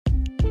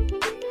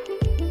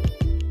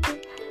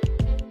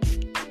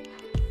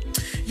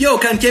יו,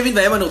 כאן קווין,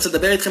 והיום אני רוצה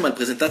לדבר איתכם על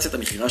פרזנטציית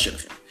המכירה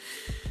שלכם.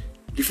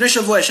 לפני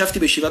שבוע ישבתי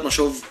בישיבת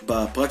משוב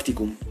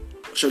בפרקטיקום.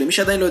 עכשיו, למי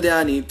שעדיין לא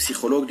יודע, אני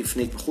פסיכולוג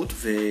לפני התמחות,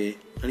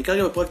 ואני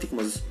כרגע בפרקטיקום,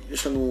 אז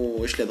יש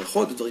לי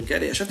הדרכות ודברים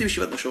כאלה. ישבתי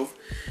בישיבת משוב,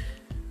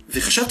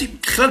 וחשבתי,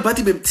 בכלל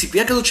באתי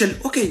בציפייה כזאת של,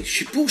 אוקיי,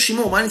 שיפור,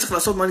 שימור, מה אני צריך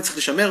לעשות, מה אני צריך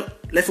לשמר,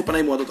 לאיפה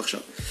פניי מועדות עכשיו.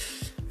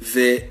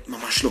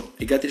 וממש לא.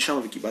 הגעתי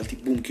לשם וקיבלתי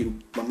בום, כאילו,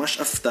 ממש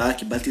הפתעה,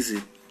 קיבלתי איזה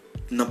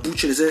נבוט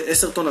של איזה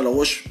 10 טון על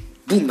הראש,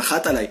 בום,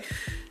 נחת עליי.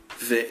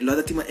 ולא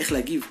ידעתי איך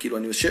להגיב, כאילו,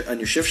 אני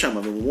יושב שם,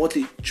 והן אומרות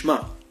לי, תשמע,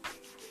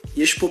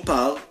 יש פה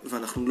פער,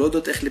 ואנחנו לא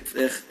יודעות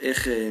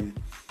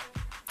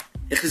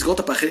איך לסגור את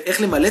הפער,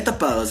 איך למלא את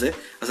הפער הזה,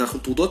 אז אנחנו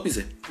טרודות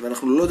מזה,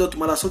 ואנחנו לא יודעות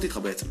מה לעשות איתך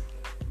בעצם.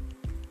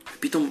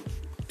 ופתאום,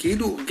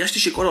 כאילו, הרגשתי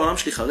שכל העולם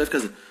שלי חרב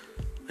כזה,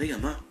 רגע,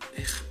 מה,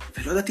 איך?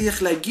 ולא ידעתי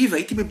איך להגיב,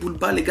 הייתי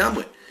מבולבל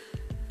לגמרי.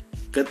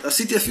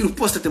 עשיתי אפילו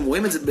פוסט, אתם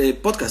רואים את זה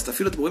בפודקאסט,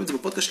 אפילו אתם רואים את זה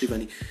בפודקאסט שלי,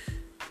 ואני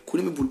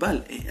כולי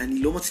מבולבל, אני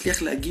לא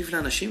מצליח להגיב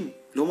לאנשים,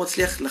 לא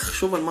מצליח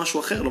לחשוב על משהו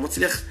אחר, לא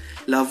מצליח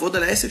לעבוד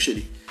על העסק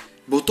שלי.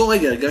 באותו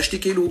רגע הרגשתי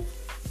כאילו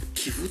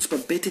קיבוץ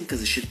בבטן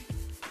כזה של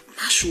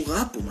משהו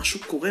רע פה, משהו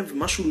קורה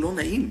ומשהו לא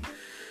נעים.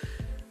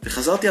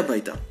 וחזרתי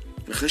הביתה,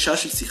 ואחרי שעה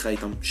של שיחה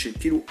איתם,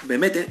 שכאילו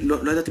באמת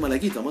לא ידעתי מה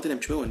להגיד, ואמרתי להם,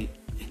 תשמעו, אין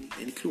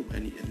לי כלום,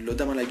 אני לא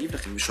יודע מה להגיב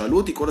לכם, ושאלו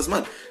אותי כל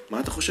הזמן, מה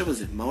אתה חושב על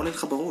זה? מה עולה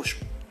לך בראש?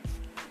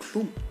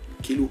 כלום.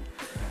 כאילו,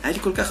 היה לי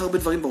כל כך הרבה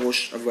דברים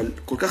בראש, אבל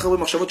כל כך הרבה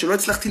מחשבות שלא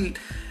הצלחתי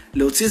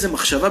להוציא איזה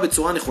מחשבה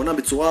בצורה נכונה,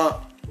 בצורה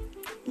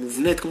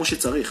מובנית כמו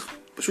שצריך.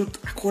 פשוט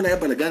הכל היה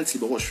בלגן אצלי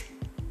בראש.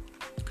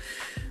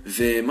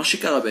 ומה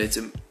שקרה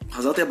בעצם,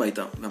 חזרתי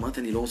הביתה, ואמרתי,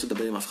 אני לא רוצה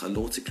לדבר עם אף אחד, לא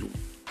רוצה כלום.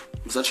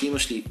 מזל שאמא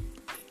שלי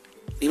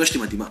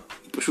מדהימה.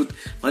 היא פשוט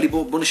אמרה לי,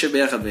 בוא נשב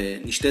ביחד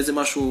ונשתה איזה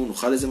משהו,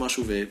 נאכל איזה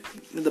משהו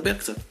ונדבר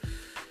קצת.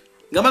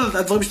 גם על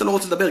הדברים שאתה לא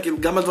רוצה לדבר, כאילו,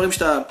 גם על דברים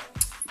שאתה,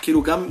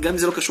 כאילו, גם אם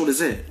זה לא קשור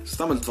לזה,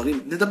 סתם על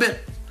דברים, נדבר.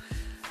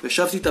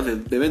 וישבתי איתה,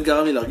 ובאמת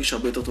גרם לי להרגיש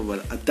הרבה יותר טוב, אבל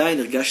עדיין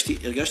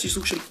הרגשתי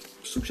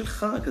סוג של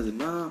חרא כזה,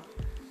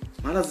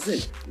 מה לזה?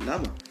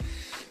 למה?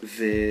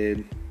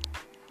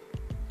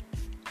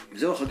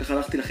 וזהו, אחר כך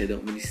הלכתי לחדר,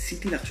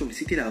 וניסיתי לחשוב,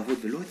 ניסיתי לעבוד,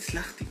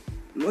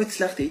 ולא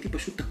הצלחתי, הייתי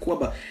פשוט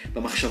תקוע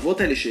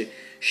במחשבות האלה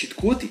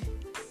ששיתקו אותי.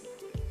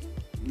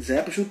 זה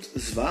היה פשוט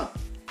זוועה.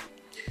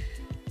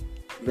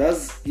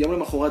 ואז יום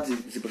למחרת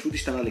זה פשוט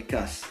השתנה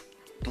לכעס.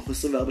 תוך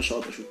 24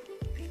 שעות פשוט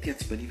הייתי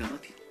עצבני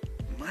ואמרתי,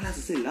 מה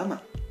לזה? למה?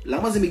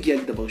 למה זה מגיע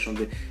לי דבר ראשון?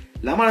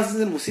 ולמה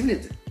לזה הם עושים לי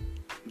את זה?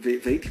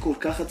 והייתי כל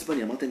כך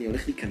עצבני, אמרתי, אני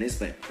הולך להיכנס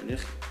בהם, אני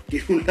הולך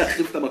כאילו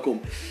להחריב את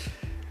המקום.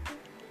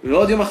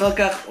 ועוד יום אחר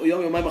כך, או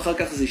יומיים אחר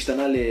כך, זה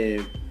השתנה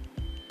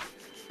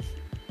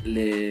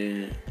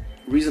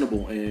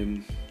reasonable,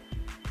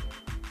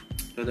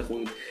 לא יודע איך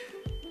אומרים,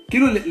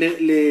 כאילו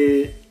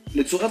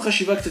לצורת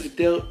חשיבה קצת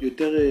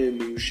יותר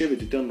מיושבת,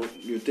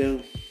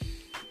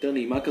 יותר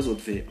נעימה כזאת,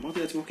 ואמרתי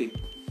לעצמי, אוקיי,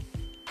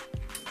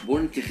 בואו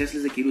נתייחס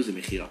לזה כאילו זה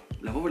מכירה.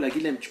 לבוא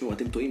ולהגיד להם, תשמעו,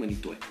 אתם טועים, אני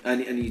טועה,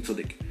 אני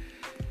צודק.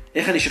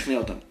 איך אני אשכנע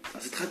אותם?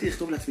 אז התחלתי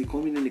לכתוב לעצמי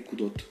כל מיני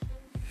נקודות,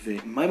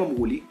 ומה הם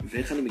אמרו לי,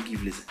 ואיך אני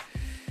מגיב לזה.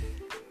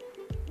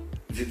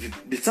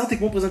 וביצרתי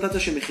כמו פרזנטציה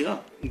של מכירה.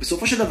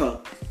 בסופו של דבר,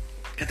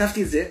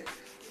 כתבתי את זה,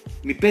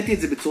 מיפתי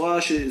את זה בצורה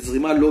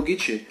זרימה לוגית,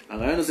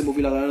 שהרעיון הזה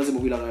מוביל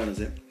לרעיון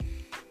הזה,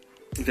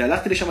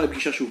 והלכתי לשם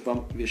לפגישה שוב פעם,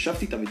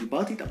 וישבתי איתם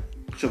ודיברתי איתם.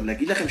 עכשיו,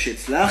 להגיד לכם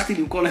שהצלחתי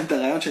למכור להם את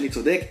הרעיון שאני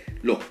צודק?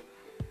 לא.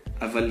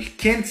 אבל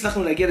כן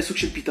הצלחנו להגיע לסוג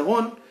של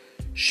פתרון,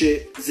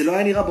 שזה לא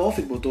היה נראה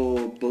באופק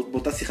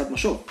באותה שיחת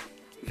משוב.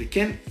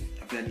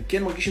 ואני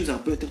כן מרגיש עם זה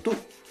הרבה יותר טוב.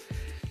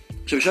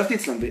 עכשיו, ישבתי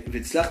אצלם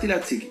והצלחתי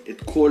להציג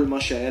את כל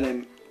מה שהיה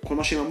להם, כל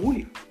מה שהם אמרו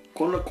לי.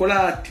 כל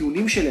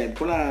הטיעונים שלהם,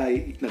 כל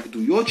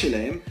ההתנגדויות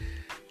שלהם,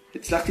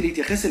 הצלחתי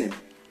להתייחס אליהם.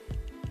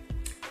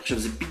 עכשיו,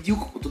 זה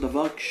בדיוק אותו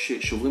דבר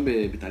שעוברים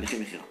בתהליכי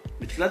מכירה.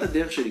 בתחילת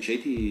הדרך שלי,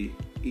 כשהייתי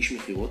איש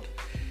מכירות,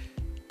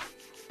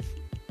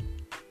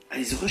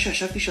 אני זוכר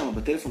שישבתי שם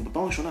בטלפון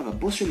בפעם הראשונה,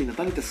 והבוס שלי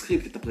נתן לי את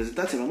הסקריפט, את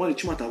הפרזנטציה, ואמר לי,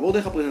 תשמע, תעבור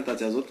דרך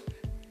הפרזנטציה הזאת,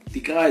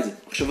 תקרא את זה.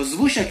 עכשיו,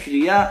 עזבו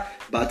שהקריאה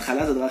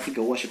בהתחלה זה הדבר הכי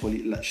גרוע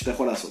שאתה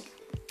יכול לעשות.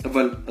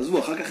 אבל עזבו,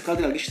 אחר כך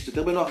התחלתי להרגיש קצת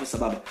יותר בנוח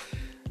וסבבה.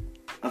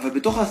 אבל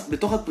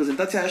בתוך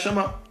הפרזנטציה היה שם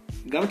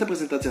גם את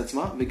הפרזנטציה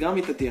עצמה, וגם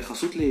את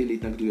ההתייחסות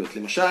להתנגדויות.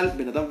 למשל,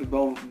 בן אדם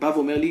בא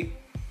ואומר לי,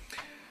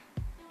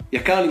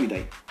 יקר לי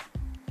מדי.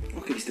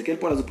 אוקיי, תסתכל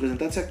פה על הזו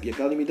פרזנטציה,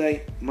 יקר לי מדי,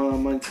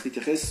 מה אני צריך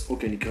להתייחס?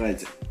 אוקיי, נקרא את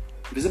זה.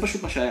 וזה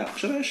פשוט מה שהיה.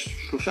 עכשיו יש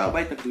 3-4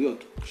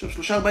 התנגדויות. עכשיו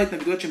 3-4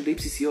 התנגדויות שהן די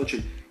בסיסיות של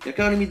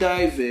יקר לי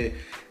מדי,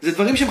 וזה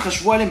דברים שהם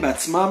חשבו עליהם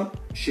בעצמם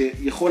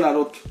שיכול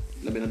לעלות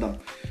לבן אדם.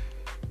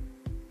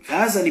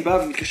 ואז אני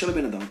בא ומתקשר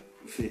לבן אדם,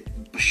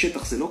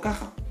 ובשטח זה לא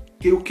ככה.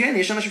 כאילו כן,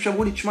 יש אנשים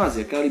שאמרו לי, תשמע,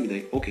 זה יקר לי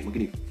מדי. אוקיי,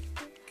 מגניב.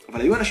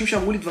 אבל היו אנשים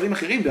שאמרו לי דברים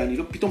אחרים, ואני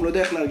פתאום לא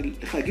יודע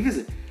איך להגיב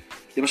לזה.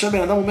 למשל,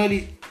 בן אדם אומר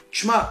לי,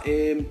 תשמע,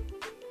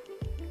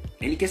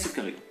 אין לי כסף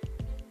כרגע.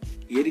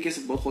 יהיה לי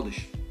כסף בעוד חודש.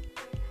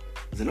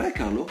 זה לא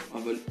יקר לו,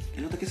 אבל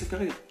אין לו את הכסף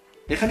כרגע.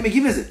 איך אני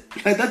מגיב לזה?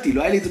 לא ידעתי,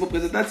 לא היה לי את זה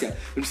בפרזנטציה.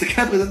 ואני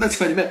מסתכל על הפרזנטציה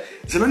ואני אומר,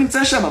 זה לא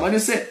נמצא שם, מה אני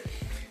עושה?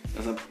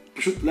 אז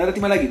פשוט לא ידעתי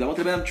מה להגיד.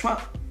 אמרתי לבן אדם, תשמע,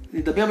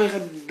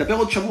 נדבר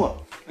עוד שבוע.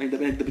 אני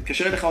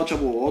מתקשר אליך עוד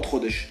שבוע או עוד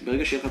חודש,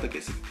 ברגע שיהיה לך את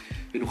הכסף.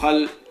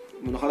 ונוכל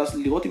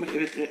לראות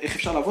איך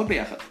אפשר לעבוד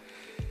ביחד.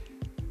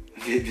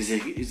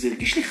 וזה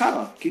הרגיש לי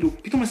חרא. כאילו,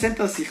 פתאום לסיים את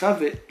השיחה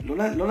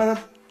ולא לדעת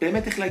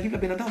באמת איך להגיב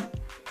לבן אדם.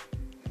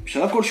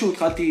 בשלב כלשהו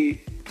התחלתי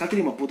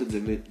למפות את זה,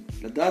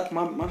 ולדעת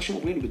מה אנשים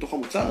אומרים לי בתוך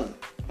המוצר הזה.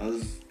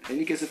 אז אין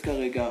לי כסף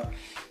כרגע,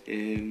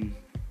 אין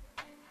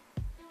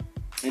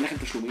לכם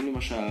תשלומים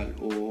למשל,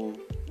 או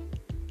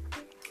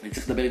אני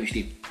צריך לדבר עם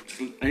אשתי.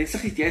 אני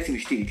צריך להתייעץ עם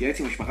אשתי, להתייעץ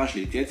עם המשפחה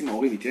שלי, להתייעץ עם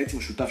ההורים, להתייעץ עם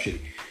השותף שלי.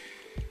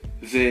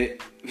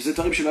 וזה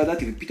דברים שלא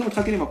ידעתי, ופתאום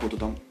התחלתי למפות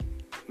אותם,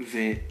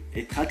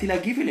 והתחלתי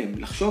להגיב אליהם,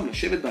 לחשוב,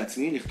 לשבת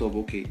בעצמי, לכתוב,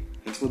 אוקיי,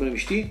 אני צריך לדבר עם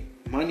אשתי,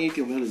 מה אני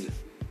הייתי אומר לזה?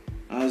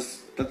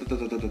 אז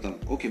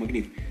אוקיי,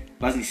 מגניב.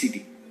 ואז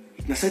ניסיתי.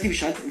 התנסיתי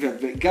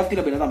והגבתי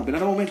לבן אדם. הבן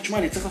אדם אומר, תשמע,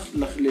 אני צריך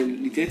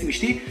להתייעץ עם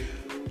אשתי,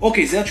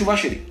 אוקיי, זה התשובה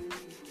שלי.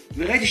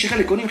 וראיתי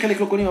שחלק קונים, חלק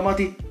לא קונים,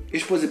 אמרתי,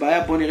 יש פה איזה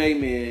בעיה, בוא נראה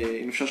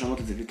אם אפשר לשנות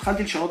את זה.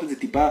 והתחלתי לשנות את זה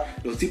טיפה,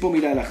 להוציא פה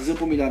מילה, להחזיר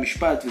פה מילה,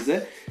 משפט וזה,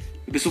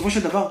 ובסופו של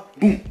דבר,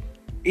 בום,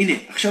 הנה,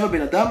 עכשיו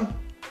הבן אדם,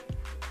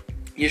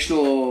 יש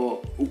לו,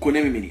 הוא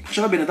קונה ממני.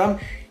 עכשיו הבן אדם,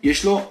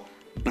 יש לו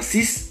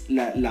בסיס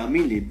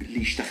להאמין לי,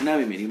 להשתכנע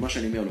ממני, מה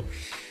שאני אומר לו.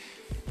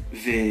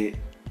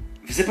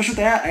 וזה פשוט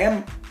היה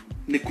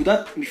נקודת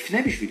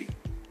מפנה בשבילי.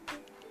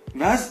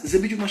 ואז זה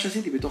בדיוק מה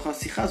שעשיתי בתוך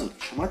השיחה הזאת.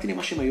 שמעתי לי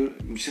מה שהם היו,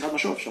 שיחת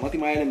משוב, שמעתי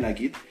מה היה להם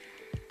להגיד.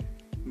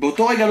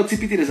 באותו רגע לא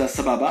ציפיתי לזה,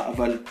 סבבה,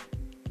 אבל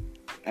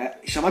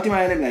שמעתי מה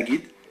היה להם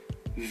להגיד,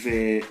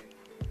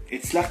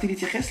 והצלחתי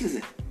להתייחס לזה.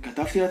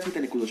 כתבתי לעצמי את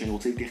הנקודות שאני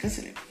רוצה להתייחס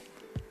אליהן.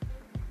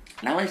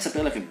 למה אני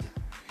אספר לכם את זה?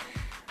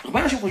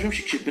 הרבה אנשים חושבים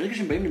שברגע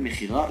שהם באים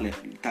למכירה,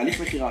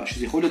 לתהליך מכירה,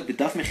 שזה יכול להיות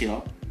בדף מכירה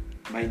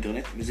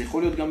באינטרנט, וזה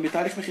יכול להיות גם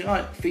בתהליך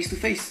מכירה, face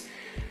to face.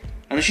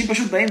 אנשים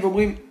פשוט באים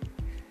ואומרים,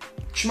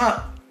 תשמע,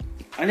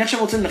 אני עכשיו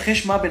רוצה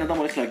לנחש מה הבן אדם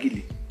הולך להגיד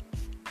לי.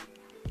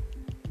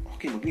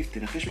 אוקיי, מגניב,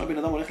 תנחש מה הבן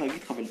אדם הולך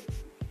להגיד לך, אבל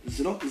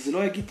זה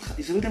לא יגיד לך,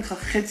 זה לא ייתן לך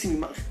חצי,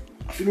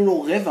 אפילו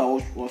לא רבע,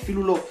 או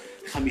אפילו לא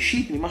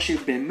חמישית ממה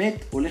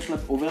שבאמת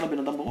עובר לבן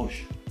אדם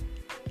בראש.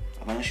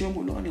 אבל אנשים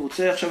אמרו, לא, אני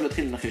רוצה עכשיו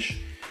להתחיל לנחש,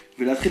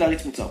 ולהתחיל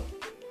להריץ מוצר.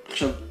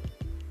 עכשיו,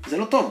 זה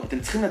לא טוב, אתם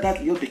צריכים לדעת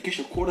להיות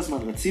בקשר כל הזמן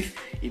רציף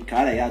עם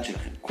קהל היעד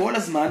שלכם. כל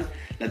הזמן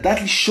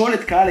לדעת לשאול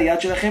את קהל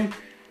היעד שלכם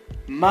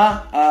מה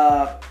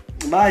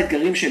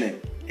האתגרים שלהם,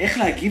 איך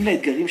להגיב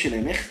לאתגרים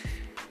שלהם, איך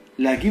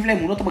להגיב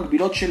לאמונות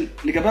המקבילות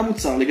לגבי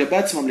המוצר, לגבי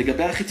עצמם,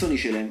 לגבי החיצוני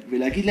שלהם,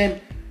 ולהגיד להם,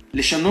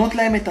 לשנות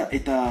להם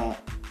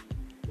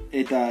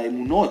את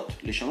האמונות,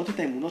 לשנות את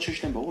האמונות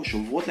שיש להם בראש,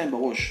 שעוברות להם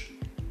בראש.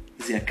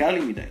 זה יקר לי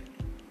מדי.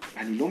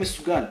 אני לא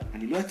מסוגל,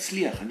 אני לא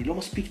אצליח, אני לא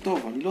מספיק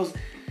טוב, אני לא...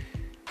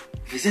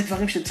 וזה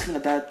דברים שאתם צריכים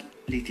לדעת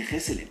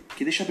להתייחס אליהם,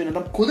 כדי שהבן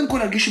אדם קודם כל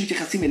להרגיש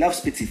שמתייחסים אליו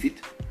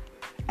ספציפית,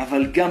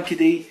 אבל גם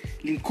כדי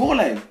למכור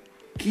להם.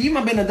 כי אם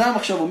הבן אדם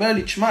עכשיו אומר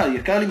לי, תשמע,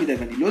 יקר לי מדי,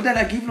 ואני לא יודע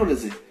להגיב לו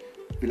לזה,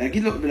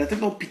 ולתת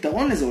לו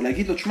פתרון לזה, או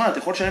להגיד לו, תשמע, אתה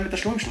יכול לשלם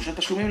בתשלומים, 3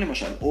 תשלומים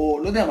למשל, או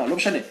לא יודע מה, לא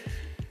משנה.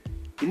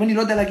 אם אני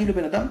לא יודע להגיב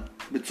לבן אדם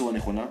בצורה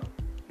נכונה,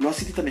 לא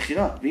עשיתי את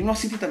המכירה. ואם לא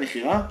עשיתי את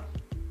המכירה,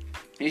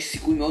 יש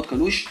סיכוי מאוד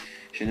קלוש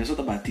שאני אעשה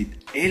אותה בעתיד.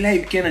 אלא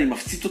אם כן אני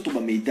מפציץ אותו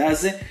במידע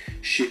הזה,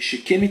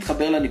 שכן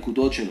מתחבר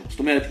לנקודות שלו. זאת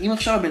אומרת, אם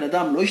עכשיו הבן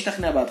אדם לא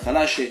ישתכנע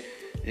בהתחלה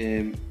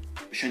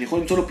שאני יכול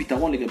למצוא לו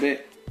פתרון לגבי,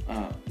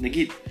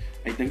 נגיד,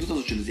 ההתנגדות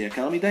הזאת של זה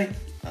יקר מדי,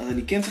 אז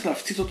אני כן צריך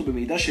להפציץ אותו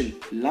במידע של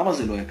למה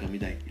זה לא יקר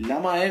מדי,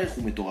 למה הערך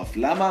הוא מטורף,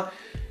 למה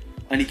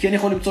אני כן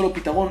יכול למצוא לו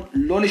פתרון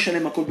לא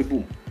לשלם הכל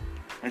בבום.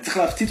 אני צריך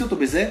להפציץ אותו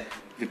בזה,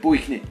 ופה הוא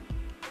יקנה.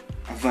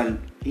 אבל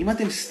אם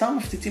אתם סתם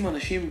מפציצים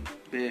אנשים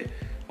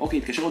אוקיי,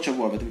 התקשר עוד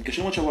שבוע, ואתם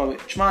מתקשרים עוד שבוע,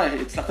 תשמע,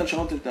 הצלחת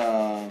לשנות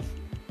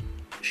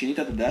שינית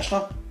את הדעה שלך?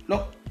 לא.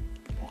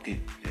 אוקיי.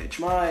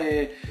 תשמע,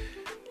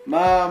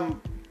 מה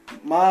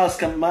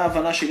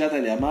ההבנה שהגעת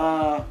אליה?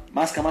 מה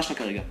ההסכמה שלך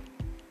כרגע?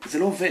 זה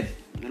לא עובד.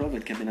 זה לא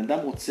עובד, כי הבן אדם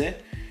רוצה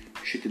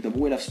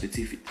שתדברו אליו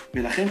ספציפית.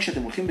 ולכן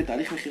כשאתם הולכים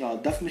בתהליך מכירה,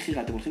 דף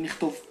מכירה, אתם הולכים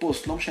לכתוב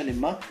פוסט, לא משנה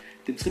מה,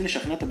 אתם צריכים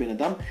לשכנע את הבן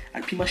אדם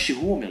על פי מה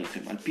שהוא אומר לכם,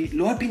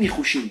 לא על פי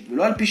ניחושים,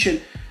 ולא על פי של,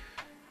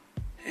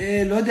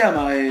 לא יודע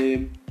מה,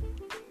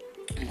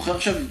 אני מוכר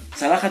עכשיו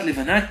צלחת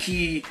לבנה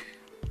כי,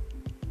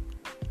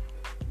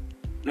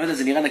 לא יודע,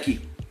 זה נראה נקי.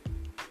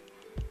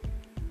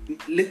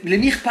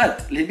 למי אכפת?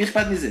 למי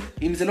אכפת מזה?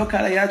 אם זה לא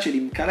קהל היעד שלי,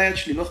 אם קהל היעד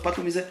שלי לא אכפת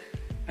לו מזה,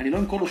 אני לא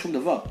אמכור לו שום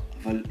דבר.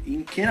 אבל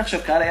אם כן עכשיו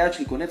קהל היעד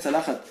שלי קונה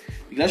צלחת,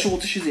 בגלל שהוא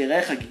רוצה שזה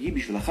ייראה חגיגי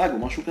בשביל החג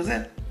או משהו כזה,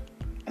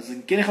 אז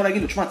אני כן יכול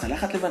להגיד לו, תשמע,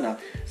 צלחת לבנה,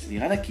 זה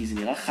נראה נקי, זה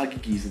נראה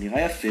חגיגי, זה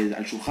נראה יפה,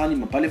 על שולחן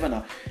עם מפה לבנה,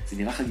 זה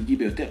נראה חגיגי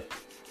ביותר.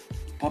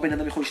 פה הבן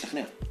אדם יכול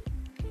להשתכנע.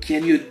 כי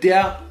אני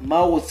יודע מה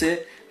הוא רוצה,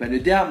 ואני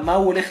יודע מה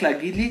הוא הולך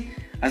להגיד לי,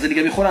 אז אני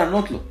גם יכול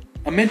לענות לו.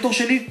 המנטור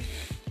שלי,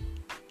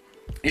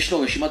 יש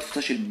לו רשימת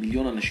תפוצה של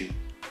 1,000,000 אנשים.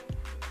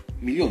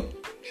 1,000,000,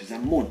 שזה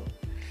המון.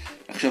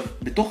 עכשיו,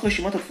 בתוך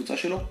רשימת התפוצה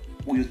שלו,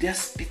 הוא יודע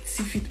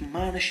ספציפית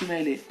מה האנשים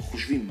האלה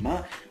חושבים,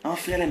 מה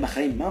מפריע להם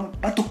בחיים,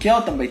 מה תוקע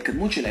אותם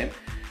בהתקדמות שלהם,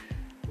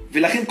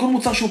 ולכן כל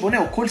מוצר שהוא בונה,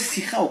 או כל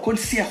שיחה, או כל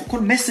שיח, או כל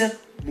מסר,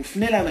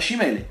 מופנה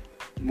לאנשים האלה.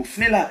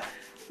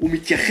 הוא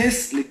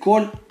מתייחס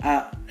לכל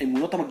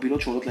האמונות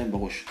המקבילות שעולות להם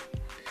בראש.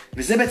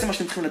 וזה בעצם מה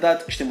שאתם צריכים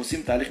לדעת כשאתם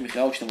עושים תהליך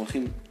מכירה או כשאתם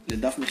הולכים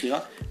לדף מכירה,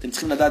 אתם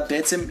צריכים לדעת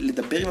בעצם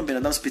לדבר עם הבן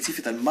אדם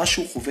ספציפית על מה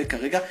שהוא חווה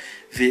כרגע,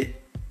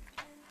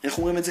 ואיך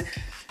אומרים את זה?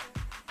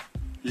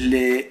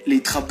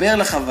 להתחבר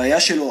לחוויה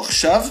שלו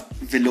עכשיו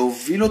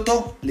ולהוביל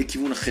אותו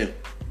לכיוון אחר.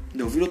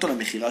 להוביל אותו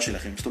למכירה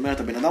שלכם. זאת אומרת,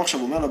 הבן אדם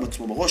עכשיו אומר לו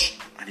בעצמו בראש,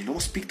 אני לא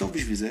מספיק טוב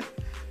בשביל זה.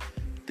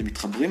 אתם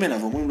מתחברים אליו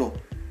ואומרים לו,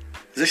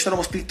 זה שאתה לא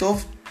מספיק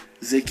טוב,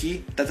 זה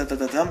כי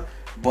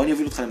בוא אני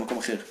אוביל אותך למקום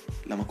אחר.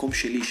 למקום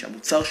שלי,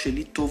 שהמוצר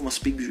שלי טוב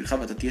מספיק בשבילך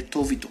ואתה תהיה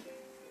טוב איתו.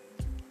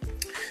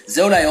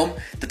 זהו להיום,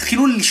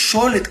 תתחילו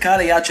לשאול את קהל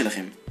היעד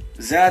שלכם.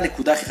 זה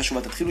הנקודה הכי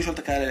חשובה, תתחילו לשאול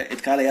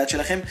את קהל היעד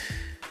שלכם,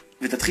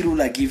 ותתחילו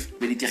להגיב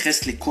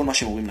ולהתייחס לכל מה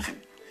שהם אומרים לכם.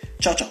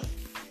 צ'או צ'או.